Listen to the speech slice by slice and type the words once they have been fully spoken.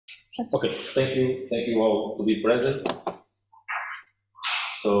Okay, thank you all to be present.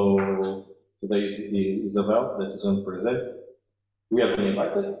 So today is Isabel that is going to present. We have been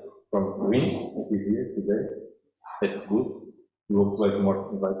invited from Wien, who is here today. That's good. We hope to have more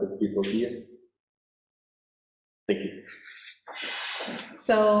invited people here. Thank you.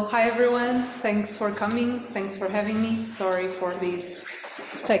 So, hi everyone, thanks for coming, thanks for having me. Sorry for these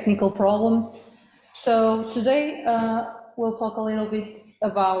technical problems. So today we'll talk a little bit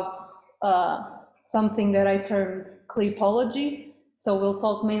about something that I termed clipology. So we'll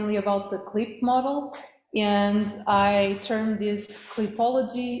talk mainly about the clip model, and I termed this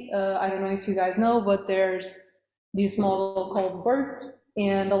clipology. I don't know if you guys know, but there's this model called BERT,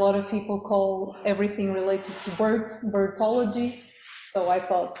 and a lot of people call everything related to BERT, BERTology. So I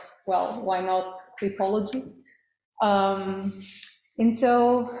thought, well, why not clipology? And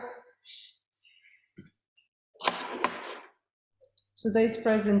so today's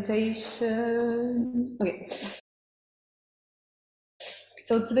presentation, okay.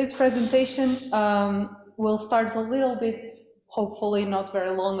 So today's presentation will start a little bit, hopefully not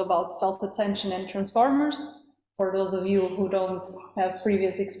very long, about self-attention and transformers, for those of you who don't have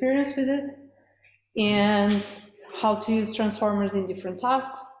previous experience with this, and how to use transformers in different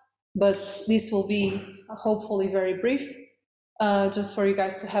tasks. But this will be hopefully very brief, just for you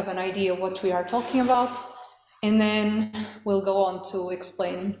guys to have an idea of what we are talking about. And then we'll go on to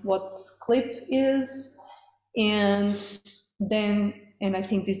explain what clip is, and then, and I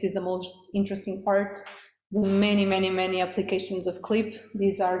think this is the most interesting part, the many applications of clip.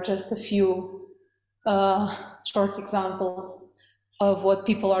 These are just a few short examples of what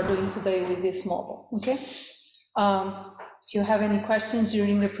people are doing today with this model, okay? If you have any questions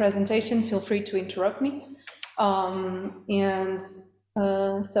during the presentation, feel free to interrupt me. So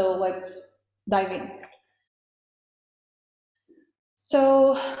let's dive in.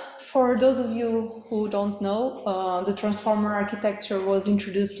 So for those of you who don't know, the transformer architecture was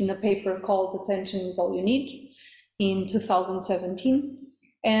introduced in a paper called Attention is All You Need in 2017.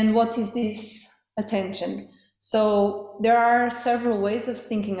 And what is this attention? So there are several ways of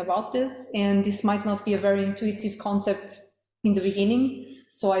thinking about this, and this might not be a very intuitive concept in the beginning.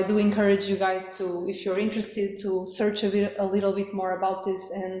 So I do encourage you guys to, if you're interested, to search a little bit more about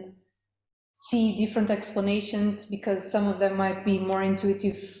this and see different explanations, because some of them might be more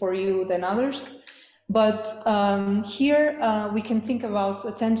intuitive for you than others. But here we can think about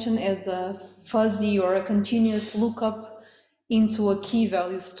attention as a fuzzy or a continuous lookup into a key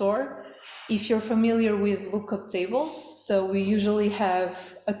value store. If you're familiar with lookup tables, so we usually have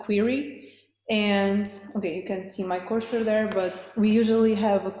a query, and okay, you can see my cursor there, but we usually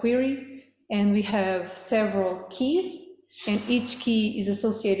have a query and we have several keys, and each key is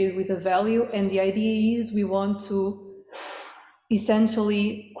associated with a value, and the idea is we want to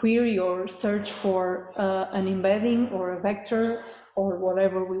essentially query or search for an embedding or a vector or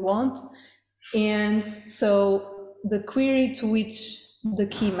whatever we want. And so the query to which the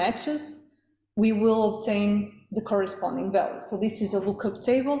key matches, we will obtain the corresponding value. So this is a lookup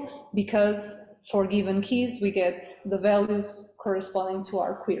table because for given keys we get the values corresponding to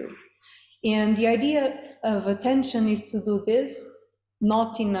our query. And the idea of attention is to do this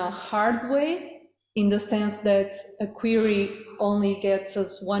not in a hard way, in the sense that a query only gets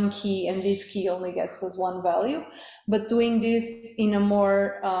us one key and this key only gets us one value, but doing this in a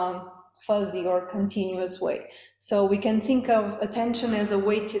more fuzzy or continuous way. So we can think of attention as a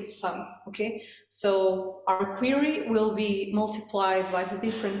weighted sum, okay? So our query will be multiplied by the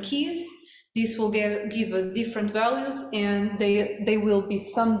different keys. This will give us different values, and they will be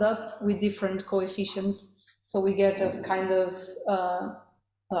summed up with different coefficients. So we get a kind of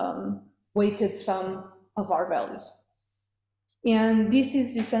weighted sum of our values. And this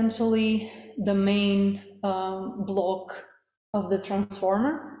is essentially the main block of the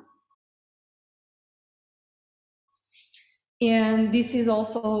transformer. And this is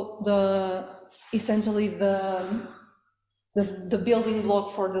also essentially the building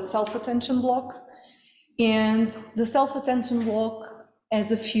block for the self-attention block. And the self-attention block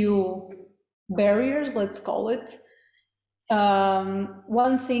has a few barriers, let's call it.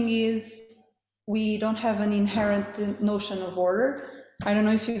 One thing is we don't have an inherent notion of order. I don't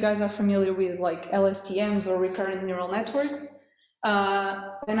know if you guys are familiar with like LSTMs or recurrent neural networks.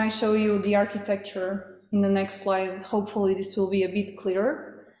 When I show you the architecture in the next slide, hopefully this will be a bit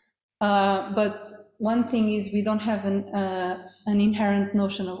clearer. But one thing is we don't have an inherent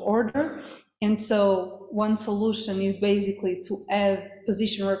notion of order. And so one solution is basically to add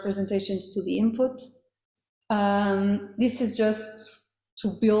position representations to the input. This is just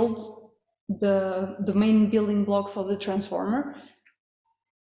to build the main building blocks of the transformer.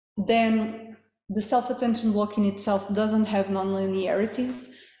 then the self-attention block in itself doesn't have nonlinearities.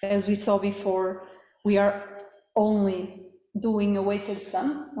 As we saw before, we are only doing a weighted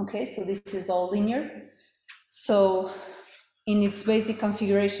sum, okay? So this is all linear. So in its basic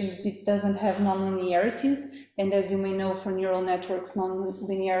configuration, it doesn't have nonlinearities. And as you may know, for neural networks,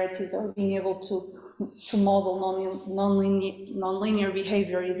 nonlinearities or being able to model nonlinear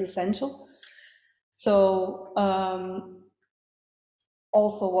behavior is essential. So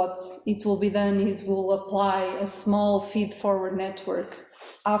also what it will be done is we'll apply a small feed-forward network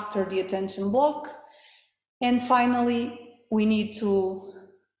after the attention block. And finally, we need to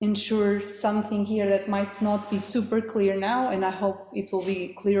ensure something here that might not be super clear now, and I hope it will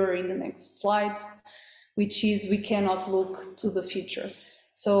be clearer in the next slides, which is we cannot look to the future.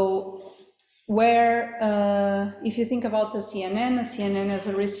 So where, if you think about a CNN has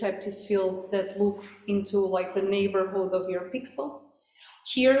a receptive field that looks into like the neighborhood of your pixel.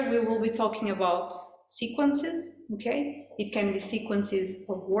 Here we will be talking about sequences, okay? It can be sequences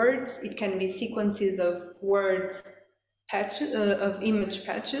of words, it can be sequences of word patches, of image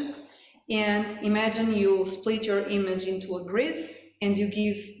patches. And imagine you split your image into a grid and you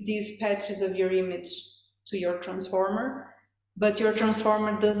give these patches of your image to your transformer, but your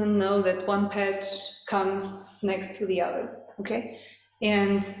transformer doesn't know that one patch comes next to the other, okay?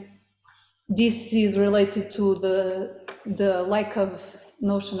 And this is related to the lack of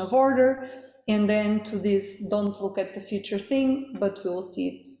notion of order, and then to this don't look at the future thing, but we will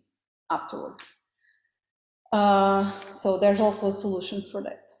see it afterwards. So there's also a solution for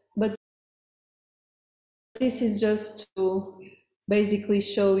that. But this is just to basically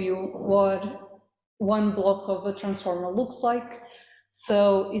show you what one block of a transformer looks like.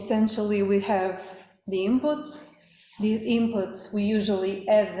 So essentially we have the inputs. These inputs, we usually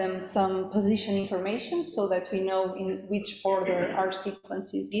add them some position information so that we know in which order our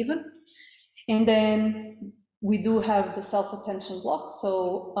sequence is given. And then we do have the self-attention block.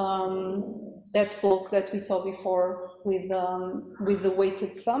 So that block that we saw before with the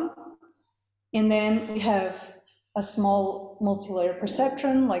weighted sum. And then we have a small multi-layer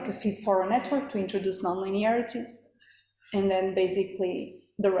perceptron, like a feed-forward network to introduce nonlinearities, and then basically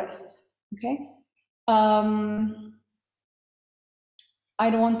the rest, okay? I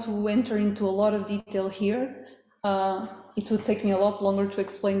don't want to enter into a lot of detail here. It would take me a lot longer to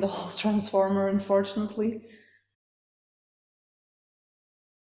explain the whole transformer, unfortunately.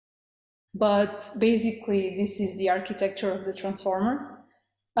 But basically, this is the architecture of the transformer.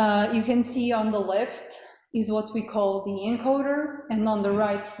 You can see on the left is what we call the encoder, and on the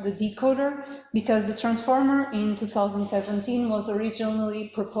right, the decoder, because the transformer in 2017 was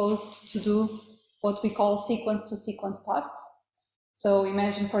originally proposed to do what we call sequence-to-sequence tasks. So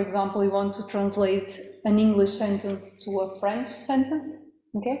imagine, for example, you want to translate an English sentence to a French sentence,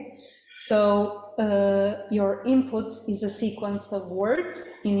 okay? So your input is a sequence of words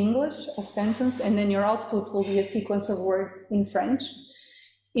in English, a sentence, and then your output will be a sequence of words in French.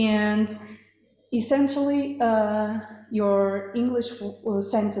 And essentially, your English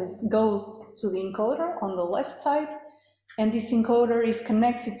sentence goes to the encoder on the left side, and this encoder is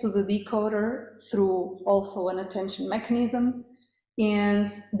connected to the decoder through also an attention mechanism. And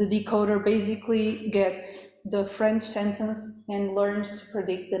the decoder basically gets the French sentence and learns to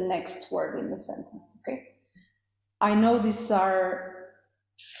predict the next word in the sentence, okay? I know these are,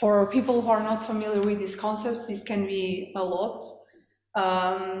 for people who are not familiar with these concepts, this can be a lot.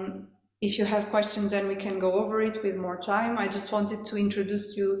 If you have questions, then we can go over it with more time. I just wanted to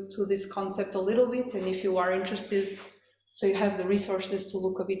introduce you to this concept a little bit, and if you are interested, so you have the resources to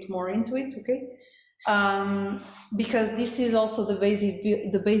look a bit more into it, okay? Because this is also the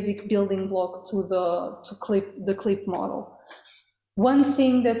basic building block to the clip model. One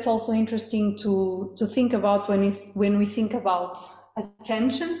thing that's also interesting to think about when we think about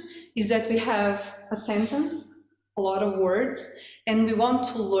attention is that we have a sentence, a lot of words, and we want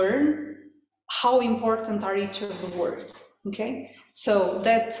to learn how important are each of the words, okay? So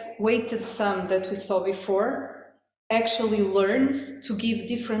that weighted sum that we saw before actually learns to give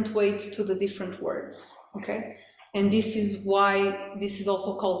different weights to the different words, okay? And this is why this is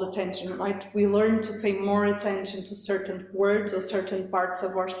also called attention, right? We learn to pay more attention to certain words or certain parts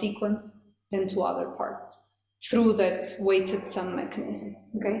of our sequence than to other parts through that weighted sum mechanism,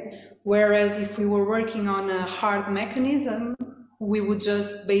 okay? Whereas if we were working on a hard mechanism, we would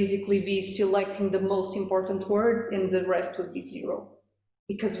just basically be selecting the most important word and the rest would be zero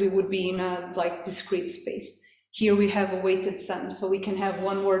because we would be in a like discrete space. Here we have a weighted sum, so we can have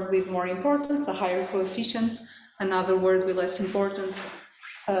one word with more importance, a higher coefficient, another word with less importance,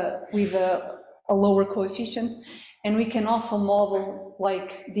 with a lower coefficient. And we can also model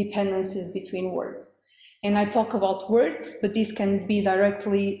like dependencies between words. And I talk about words, but this can be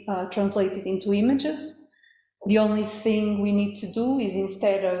directly translated into images. The only thing we need to do is,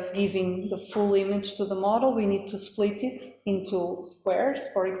 instead of giving the full image to the model, we need to split it into squares,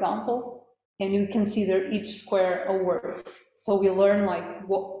 for example, and you consider each square a word. So we learn like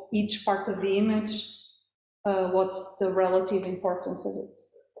what each part of the image, what's the relative importance of it.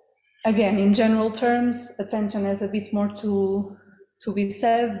 Again, in general terms, attention has a bit more to be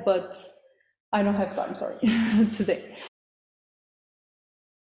said, but I don't have time, sorry, today.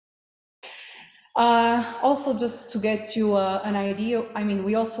 Also, just to get you an idea, I mean,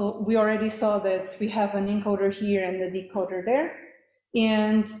 we already saw that we have an encoder here and the decoder there,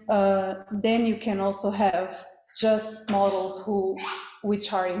 and then you can also have just models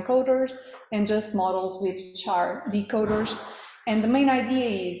which are encoders and just models which are decoders. And the main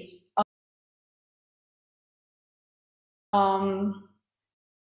idea is,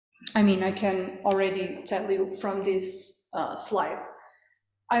 I mean, I can already tell you from this slide.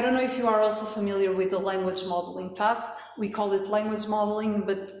 I don't know if you are also familiar with the language modeling task. We call it language modeling,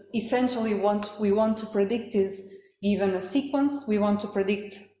 but essentially what we want to predict is, given a sequence, we want to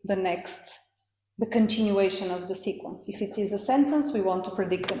predict the continuation of the sequence. If it is a sentence, we want to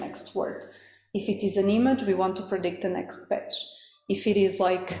predict the next word. If it is an image, we want to predict the next batch. If it is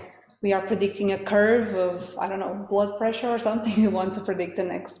like we are predicting a curve of, I don't know, blood pressure or something, we want to predict the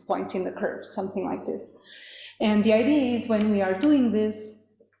next point in the curve, something like this. And the idea is, when we are doing this,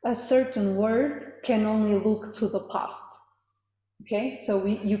 a certain word can only look to the past. Okay, so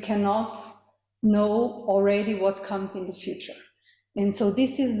you cannot know already what comes in the future. And so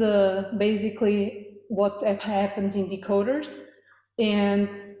this is basically what happens in decoders. And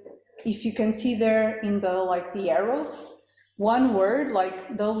if you can see there in the arrows, one word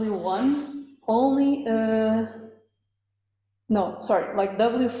like W1 only, no, sorry, like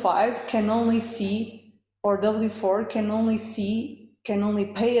W5 can only see, or W4 can only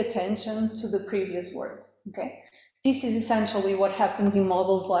pay attention to the previous words, okay? This is essentially what happens in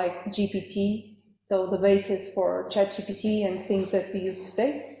models like GPT, so the basis for ChatGPT and things that we use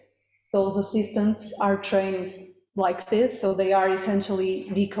today. Those assistants are trained like this, so they are essentially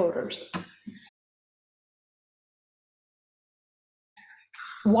decoders.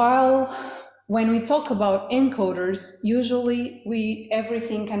 While when we talk about encoders, usually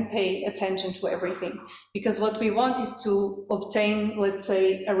everything can pay attention to everything, because what we want is to obtain, let's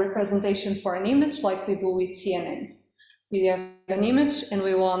say, a representation for an image like we do with CNNs. We have an image and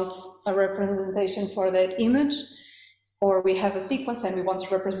we want a representation for that image, or we have a sequence and we want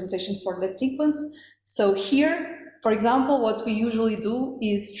a representation for that sequence. So here, for example, what we usually do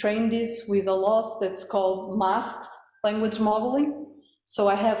is train this with a loss that's called masked language modeling. So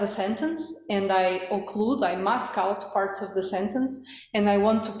I have a sentence and I mask out parts of the sentence, and I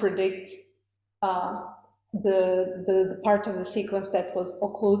want to predict the part of the sequence that was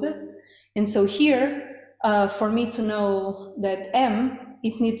occluded. And so here, for me to know that M,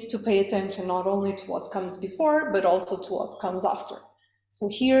 it needs to pay attention not only to what comes before, but also to what comes after. So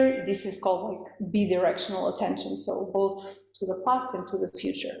here, this is called like bidirectional attention, so both to the past and to the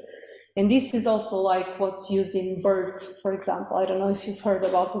future. And this is also like what's used in BERT, for example. I don't know if you've heard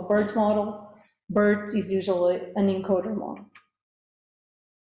about the BERT model. BERT is usually an encoder model.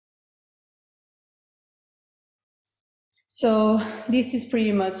 So this is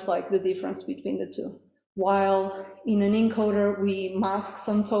pretty much like the difference between the two. While in an encoder, we mask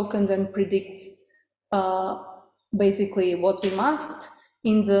some tokens and predict basically what we masked,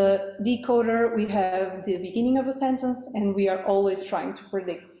 in the decoder, we have the beginning of a sentence, and we are always trying to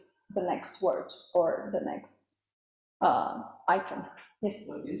predict the next word or the next item. Yes?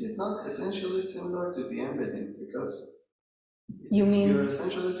 So is it not essentially similar to the embedding? Because you're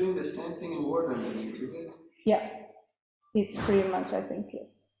essentially doing the same thing in word embedding, is it? Yeah, it's pretty much, I think,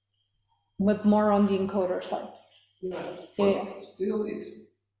 yes. But more on the encoder side. Yeah. Still, is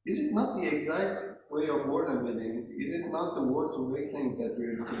it not the exact way of word embedding? Is it not the word-to-wake thing that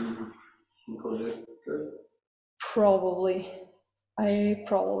we're doing in encoded? Probably.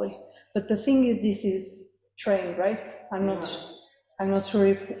 But the thing is, this is trained, right? I'm not sure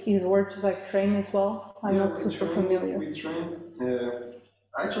if is word-to-wake trained as well. I'm not super familiar. We trained.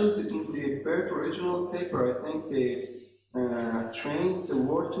 Actually, in the BERT original paper, I think they trained the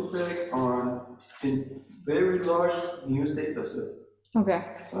word-to-wake on a very large news data set. Okay.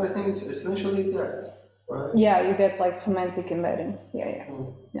 So I think it's essentially that, right? Yeah, you get like semantic embeddings.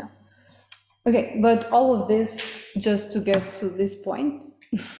 Yeah. Okay, but all of this just to get to this point,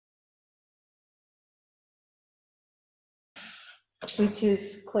 which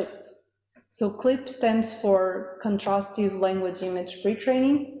is clip. So CLIP stands for Contrastive Language Image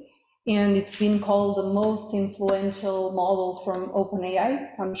Pre-training, and it's been called the most influential model from OpenAI.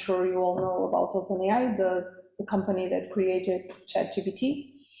 I'm sure you all know about OpenAI, the company that created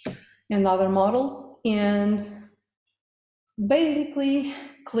ChatGPT and other models. And basically,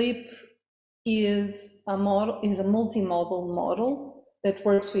 CLIP is a multimodal model that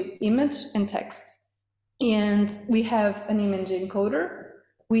works with image and text. And we have an image encoder,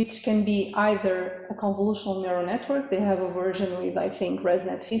 which can be either a convolutional neural network. They have a version with, I think,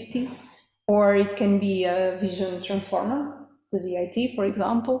 ResNet 50, or it can be a vision transformer, the VIT, for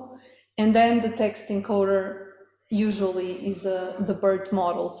example. And then the text encoder usually is the BERT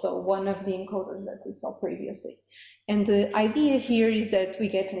model, so one of the encoders that we saw previously. And the idea here is that we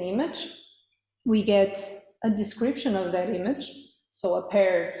get an image, we get a description of that image, so a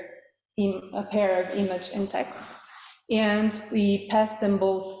pair of image and text, and we pass them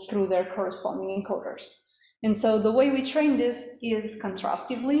both through their corresponding encoders. And so the way we train this is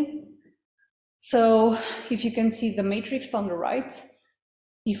contrastively. So if you can see the matrix on the right,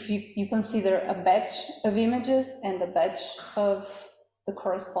 if you consider a batch of images and a batch of the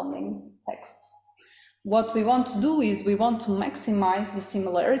corresponding texts. What we want to do is we want to maximize the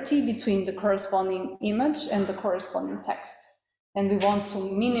similarity between the corresponding image and the corresponding text. And we want to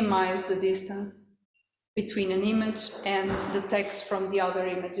minimize the distance between an image and the text from the other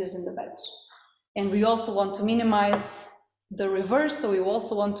images in the batch. And we also want to minimize the reverse, so we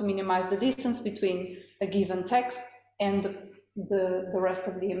also want to minimize the distance between a given text and the rest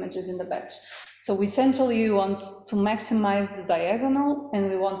of the images in the batch. So essentially we want to maximize the diagonal and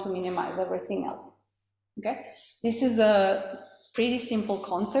we want to minimize everything else. Okay? This is a pretty simple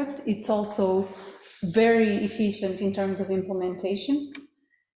concept. It's also very efficient in terms of implementation.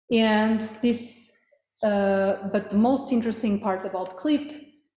 And this but the most interesting part about CLIP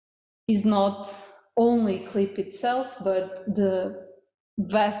is not only CLIP itself, but the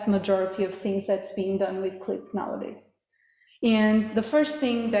vast majority of things that's being done with CLIP nowadays. And the first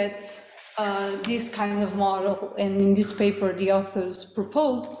thing that this kind of model, and in this paper the authors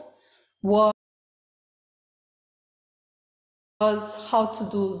proposed, was how to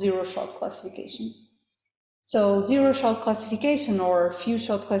do zero-shot classification. So zero-shot classification or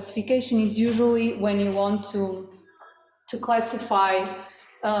few-shot classification is usually when you want to classify,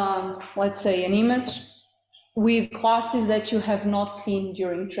 let's say, an image with classes that you have not seen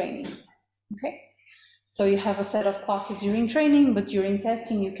during training. Okay, so you have a set of classes during training, but during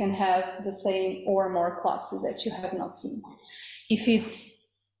testing you can have the same or more classes that you have not seen. If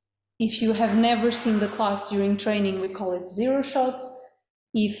you have never seen the class during training, we call it zero-shot.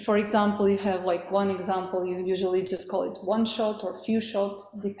 If, for example, you have like one example, you usually just call it one-shot or few-shot,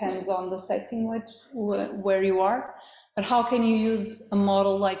 depends on the setting where you are. But how can you use a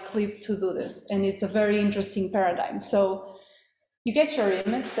model like CLIP to do this? And it's a very interesting paradigm. So you get your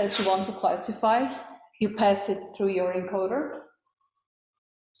image that you want to classify, you pass it through your encoder.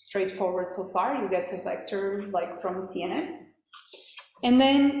 Straightforward so far, you get a vector like from CNN. And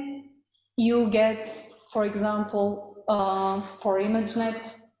then you get, for example, for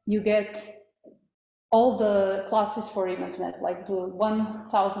ImageNet, you get all the classes for ImageNet, like the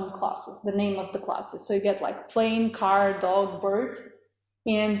 1,000 classes, the name of the classes. So you get like plane, car, dog, bird,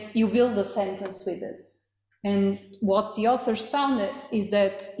 and you build a sentence with this. And what the authors found is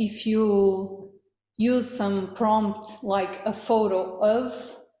that if you use some prompt like a photo of,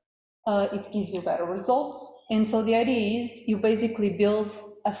 it gives you better results. And so the idea is you basically build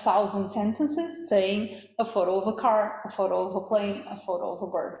 1,000 sentences saying a photo of a car, a photo of a plane, a photo of a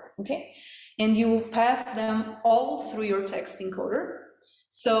bird, okay? And you pass them all through your text encoder.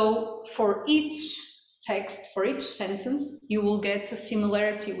 So for each text, for each sentence, you will get a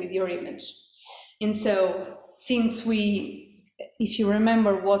similarity with your image. And so since if you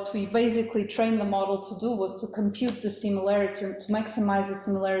remember, what we basically trained the model to do was to compute the similarity, to maximize the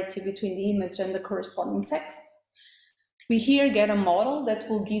similarity between the image and the corresponding text. We here get a model that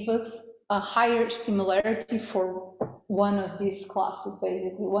will give us a higher similarity for one of these classes,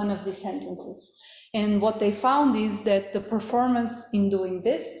 basically, one of these sentences. And what they found is that the performance in doing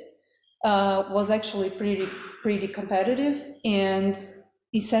this was actually pretty competitive. And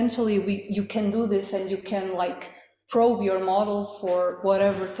essentially, you can do this and you can like probe your model for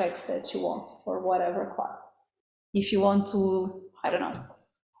whatever text that you want, for whatever class. If you want to, I don't know,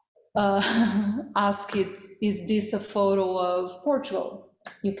 ask it, is this a photo of Portugal?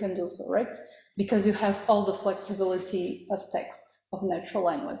 You can do so, right? Because you have all the flexibility of text, of natural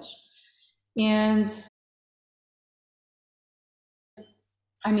language. And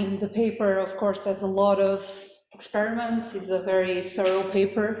I mean, the paper, of course, has a lot of experiments. It's a very thorough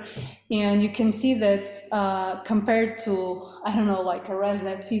paper, and you can see that compared to, I don't know, like a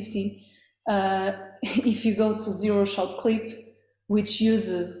ResNet 50, if you go to zero-shot clip, which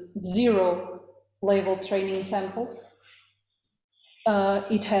uses 0 label training samples,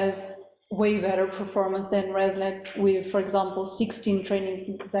 it has way better performance than ResNet with, for example, 16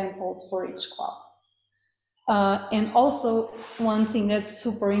 training samples for each class. And also, one thing that's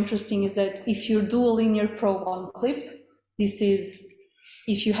super interesting is that if you do a linear probe on clip, this is,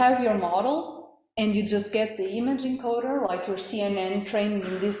 if you have your model and you just get the image encoder, like your CNN trained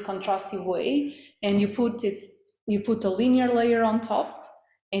in this contrastive way, and you put a linear layer on top,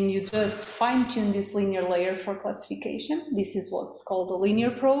 and you just fine-tune this linear layer for classification. This is what's called a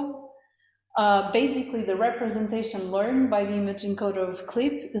linear probe. Basically, the representation learned by the image encoder of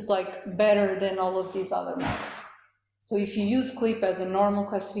clip is like better than all of these other models. So if you use clip as a normal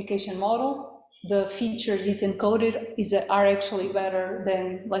classification model, the features it encoded are actually better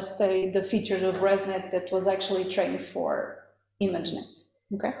than, let's say, the features of ResNet that was actually trained for ImageNet.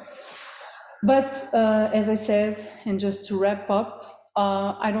 Okay. But as I said, and just to wrap up,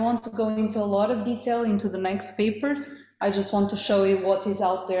 I don't want to go into a lot of detail into the next papers. I just want to show you what is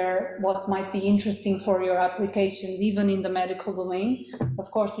out there, what might be interesting for your applications, even in the medical domain. Of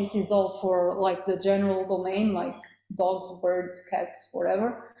course, this is all for like the general domain, like dogs, birds, cats,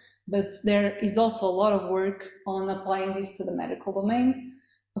 whatever. But there is also a lot of work on applying this to the medical domain.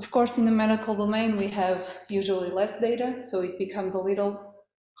 Of course, in the medical domain, we have usually less data, so it becomes a little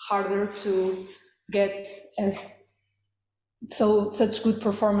harder to get such good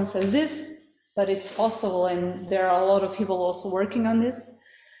performance as this. But it's possible, and there are a lot of people also working on this.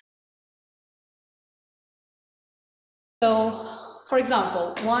 So, for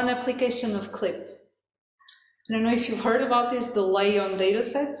example, one application of clip. I don't know if you've heard about this, the Leon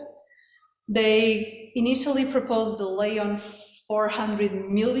dataset. They initially proposed the Leon 400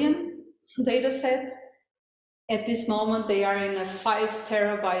 million dataset. At this moment, they are in a 5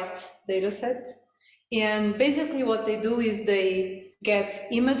 terabyte dataset. And basically what they do is they get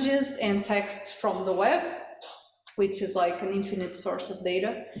images and text from the web, which is like an infinite source of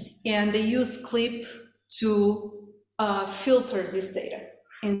data, and they use clip to filter this data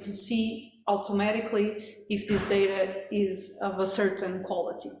and to see automatically if this data is of a certain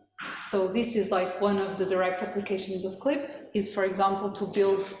quality. So this is like one of the direct applications of clip is, for example, to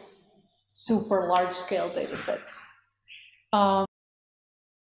build super large scale data sets.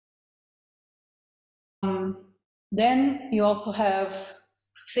 Then you also have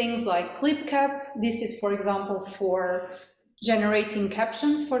things like ClipCap. This is, for example, for generating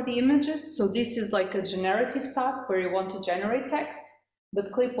captions for the images. So this is like a generative task where you want to generate text,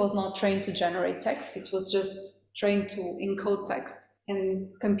 but Clip was not trained to generate text. It was just trained to encode text and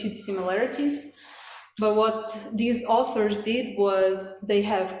compute similarities. But what these authors did was they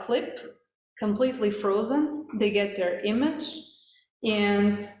have Clip completely frozen. They get their image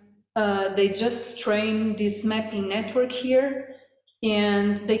and they just train this mapping network here,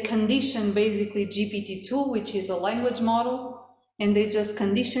 and they condition basically GPT-2, which is a language model, and they just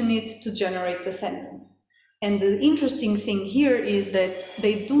condition it to generate the sentence. And the interesting thing here is that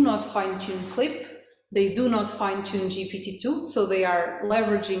they do not fine-tune Clip, they do not fine-tune GPT-2, so they are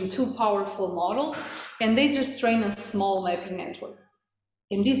leveraging 2 powerful models, and they just train a small mapping network.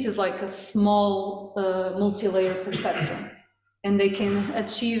 And this is like a small multi-layer perceptron. And they can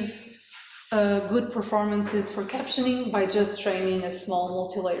achieve good performances for captioning by just training a small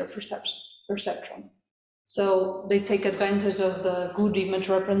multi-layer perceptron. So they take advantage of the good image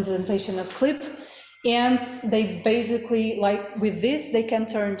representation of Clip, and they basically, like with this, they can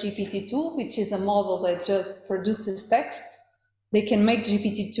turn GPT-2, which is a model that just produces text. They can make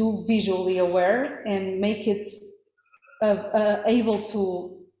GPT-2 visually aware and make it able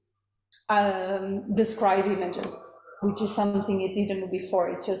to describe images, which is something it didn't do before,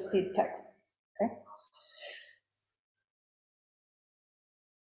 it just did text. Okay.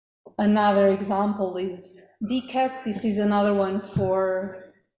 Another example is DCAP. This is another one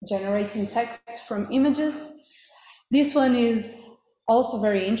for generating text from images. This one is also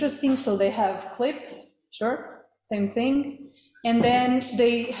very interesting. So they have Clip, sure, same thing. And then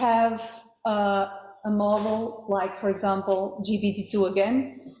they have a model like, for example, GPT-2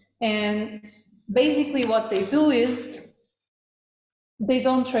 again. And basically what they do is they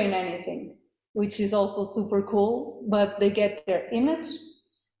don't train anything, which is also super cool, but they get their image,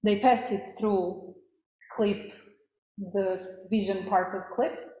 they pass it through Clip, the vision part of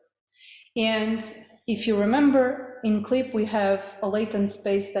Clip. And if you remember, in Clip, we have a latent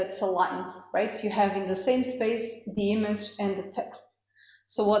space that's aligned, right? You have in the same space the image and the text.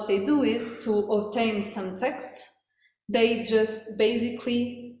 So what they do is, to obtain some text, they just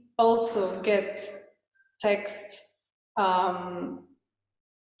basically also get text.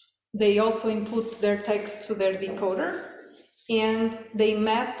 They also input their text to their decoder, and they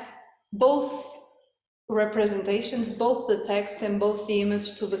map both representations, both the text and both the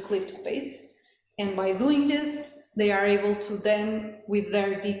image, to the clip space. And by doing this, they are able to then, with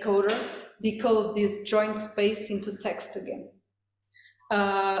their decoder, decode this joint space into text again.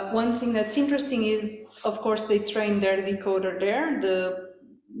 One thing that's interesting is, of course, they train their decoder there, the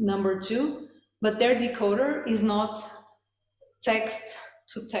number 2, but their decoder is not text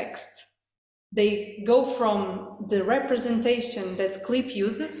to text. They go from the representation that clip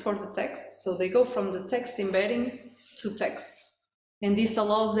uses for the text, so they go from the text embedding to text. And this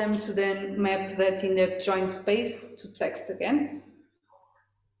allows them to then map that in that joint space to text again.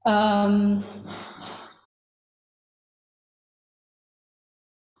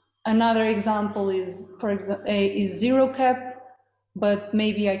 Another example is, for example, is zero cap, but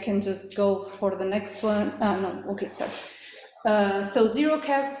maybe I can just go for the next one. No, okay, sorry. So zero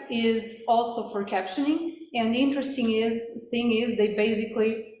cap is also for captioning, and the interesting thing is they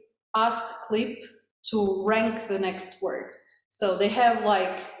basically ask clip to rank the next word. So they have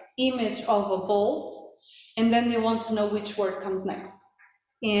like image of a bold, and then they want to know which word comes next.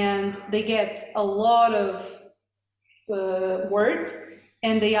 And they get a lot of words,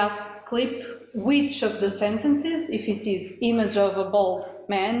 and they ask clip which of the sentences, if it is image of a bald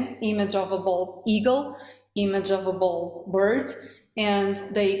man, image of a bald eagle, image of a bald bird, and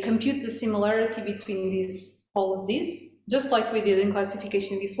they compute the similarity between all of these, just like we did in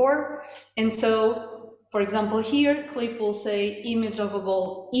classification before. And so, for example, here, clip will say image of a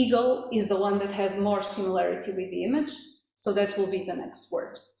bald eagle is the one that has more similarity with the image, so that will be the next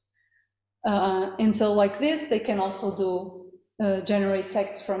word. And so like this, they can also do generate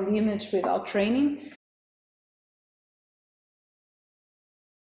text from the image without training.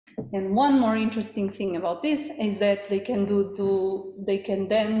 And one more interesting thing about this is that they can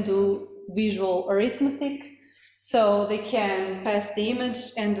then do visual arithmetic. So they can pass the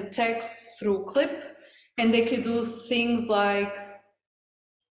image and the text through clip, and they can do things like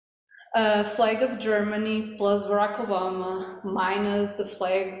flag of Germany plus Barack Obama minus the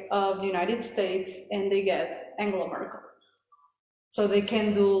flag of the United States, and they get Angela Merkel. So they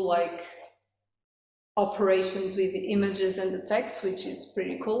can do like operations with the images and the text, which is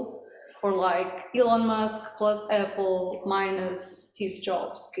pretty cool. Or like Elon Musk plus Apple minus Steve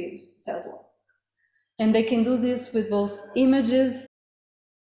Jobs gives Tesla. And they can do this with both images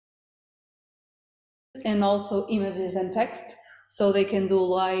and also images and text. So they can do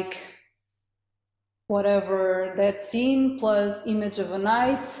like whatever that scene plus image of a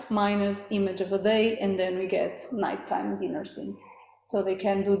night minus image of a day, and then we get nighttime dinner scene. So they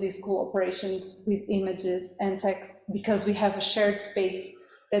can do these cool operations with images and text because we have a shared space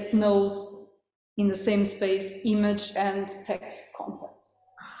that knows in the same space image and text concepts.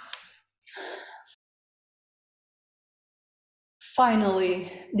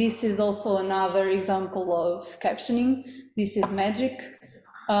 Finally, this is also another example of captioning. This is Magic.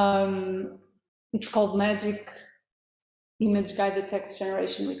 It's called Magic Image Guided Text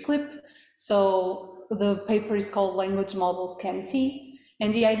Generation with Clip. So the paper is called Language Models Can See,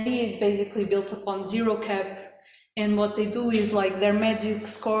 and the idea is basically built upon zero cap. And what they do is like their magic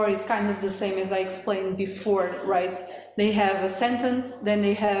score is kind of the same as I explained before, right? They have a sentence, then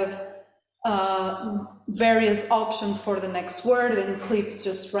they have various options for the next word, and clip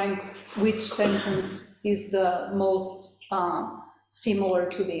just ranks which sentence is the most similar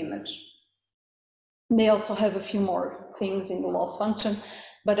to the image. They also have a few more things in the loss function,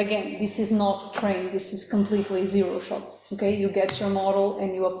 but again, this is not trained, this is completely zero shot, okay? You get your model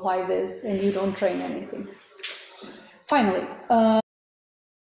and you apply this and you don't train anything. Finally,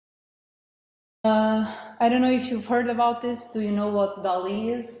 I don't know if you've heard about this. Do you know what DALL-E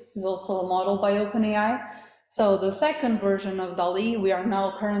is? It's also a model by OpenAI. So the second version of DALL-E, we are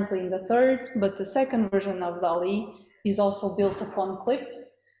now currently in the third, but the second version of DALL-E is also built upon clip.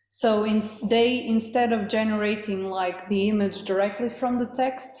 So instead of generating like the image directly from the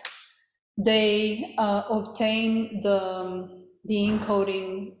text, they obtain the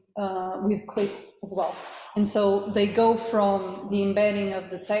encoding with clip as well. And so they go from the embedding of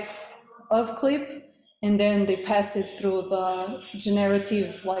the text of clip, and then they pass it through the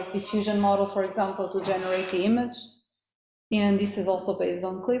generative, like diffusion model, for example, to generate the image. And this is also based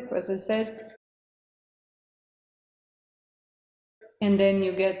on clip, as I said. And then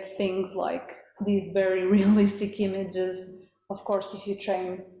you get things like these very realistic images, of course, if you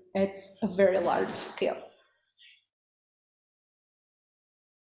train at a very large scale.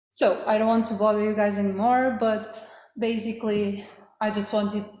 So I don't want to bother you guys anymore, but basically I just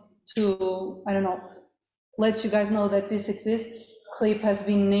wanted to, I don't know, let you guys know that this exists. CLIP has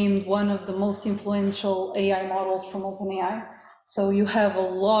been named one of the most influential AI models from OpenAI. So you have a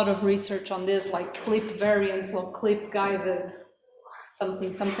lot of research on this, like CLIP variants or CLIP guided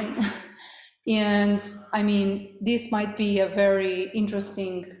something, something. And I mean, this might be a very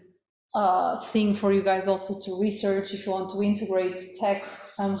interesting thing for you guys also to research if you want to integrate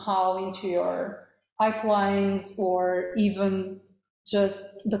text somehow into your pipelines, or even just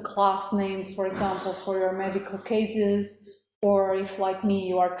the class names, for example, for your medical cases, or if, like me,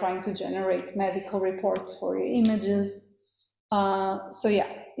 you are trying to generate medical reports for your images. So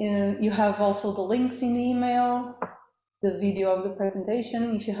yeah, you have also the links in the email, the video of the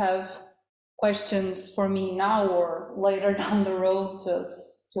presentation. If you have questions for me now or later down the road,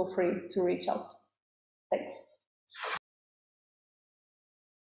 just feel free to reach out. Thanks.